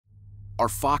Are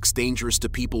fox dangerous to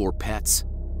people or pets?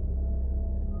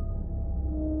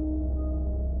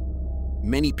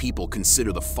 Many people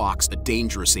consider the fox a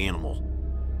dangerous animal.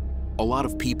 A lot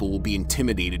of people will be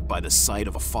intimidated by the sight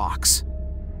of a fox.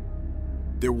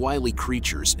 They're wily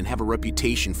creatures and have a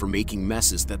reputation for making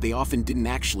messes that they often didn't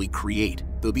actually create,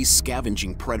 though these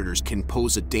scavenging predators can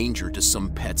pose a danger to some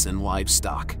pets and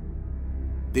livestock.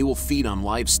 They will feed on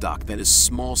livestock that is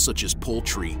small, such as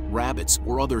poultry, rabbits,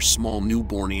 or other small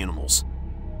newborn animals.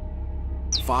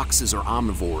 Foxes are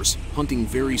omnivores, hunting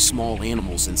very small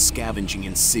animals and scavenging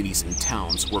in cities and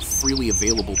towns where freely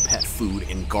available pet food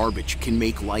and garbage can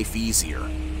make life easier.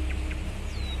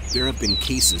 There have been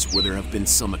cases where there have been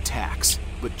some attacks,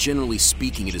 but generally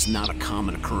speaking, it is not a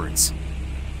common occurrence.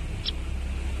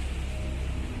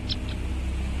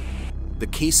 The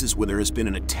cases where there has been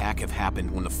an attack have happened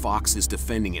when the fox is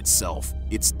defending itself,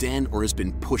 its den, or has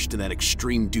been pushed to that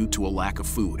extreme due to a lack of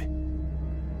food.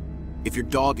 If your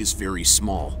dog is very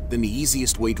small, then the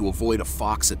easiest way to avoid a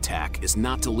fox attack is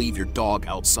not to leave your dog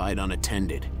outside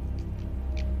unattended.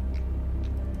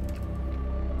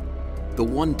 The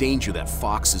one danger that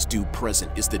foxes do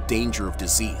present is the danger of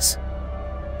disease.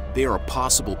 They are a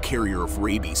possible carrier of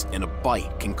rabies, and a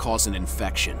bite can cause an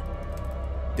infection.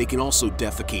 They can also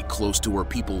defecate close to where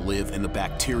people live, and the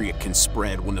bacteria can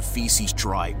spread when the feces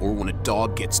dry or when a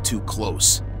dog gets too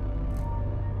close.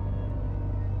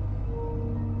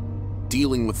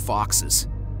 Dealing with foxes.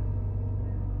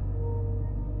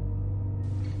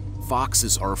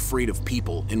 Foxes are afraid of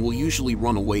people and will usually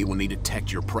run away when they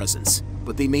detect your presence,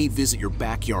 but they may visit your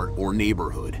backyard or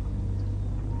neighborhood.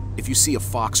 If you see a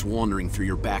fox wandering through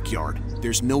your backyard,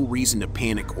 there's no reason to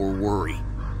panic or worry.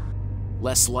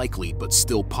 Less likely, but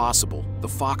still possible, the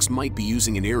fox might be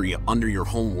using an area under your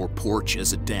home or porch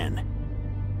as a den.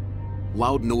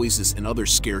 Loud noises and other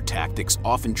scare tactics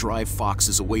often drive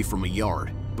foxes away from a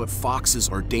yard, but foxes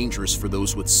are dangerous for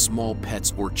those with small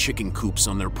pets or chicken coops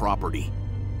on their property.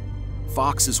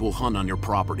 Foxes will hunt on your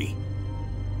property.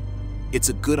 It's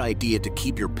a good idea to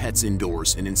keep your pets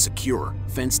indoors and in secure,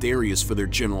 fenced areas for their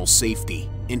general safety,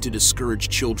 and to discourage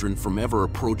children from ever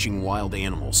approaching wild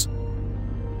animals.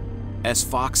 As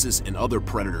foxes and other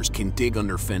predators can dig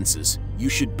under fences, you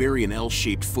should bury an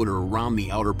L-shaped footer around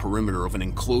the outer perimeter of an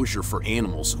enclosure for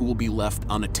animals who will be left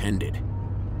unattended.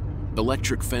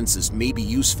 Electric fences may be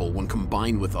useful when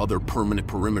combined with other permanent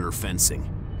perimeter fencing.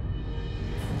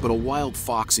 But a wild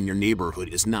fox in your neighborhood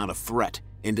is not a threat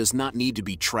and does not need to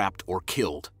be trapped or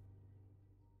killed.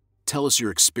 Tell us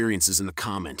your experiences in the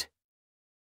comment.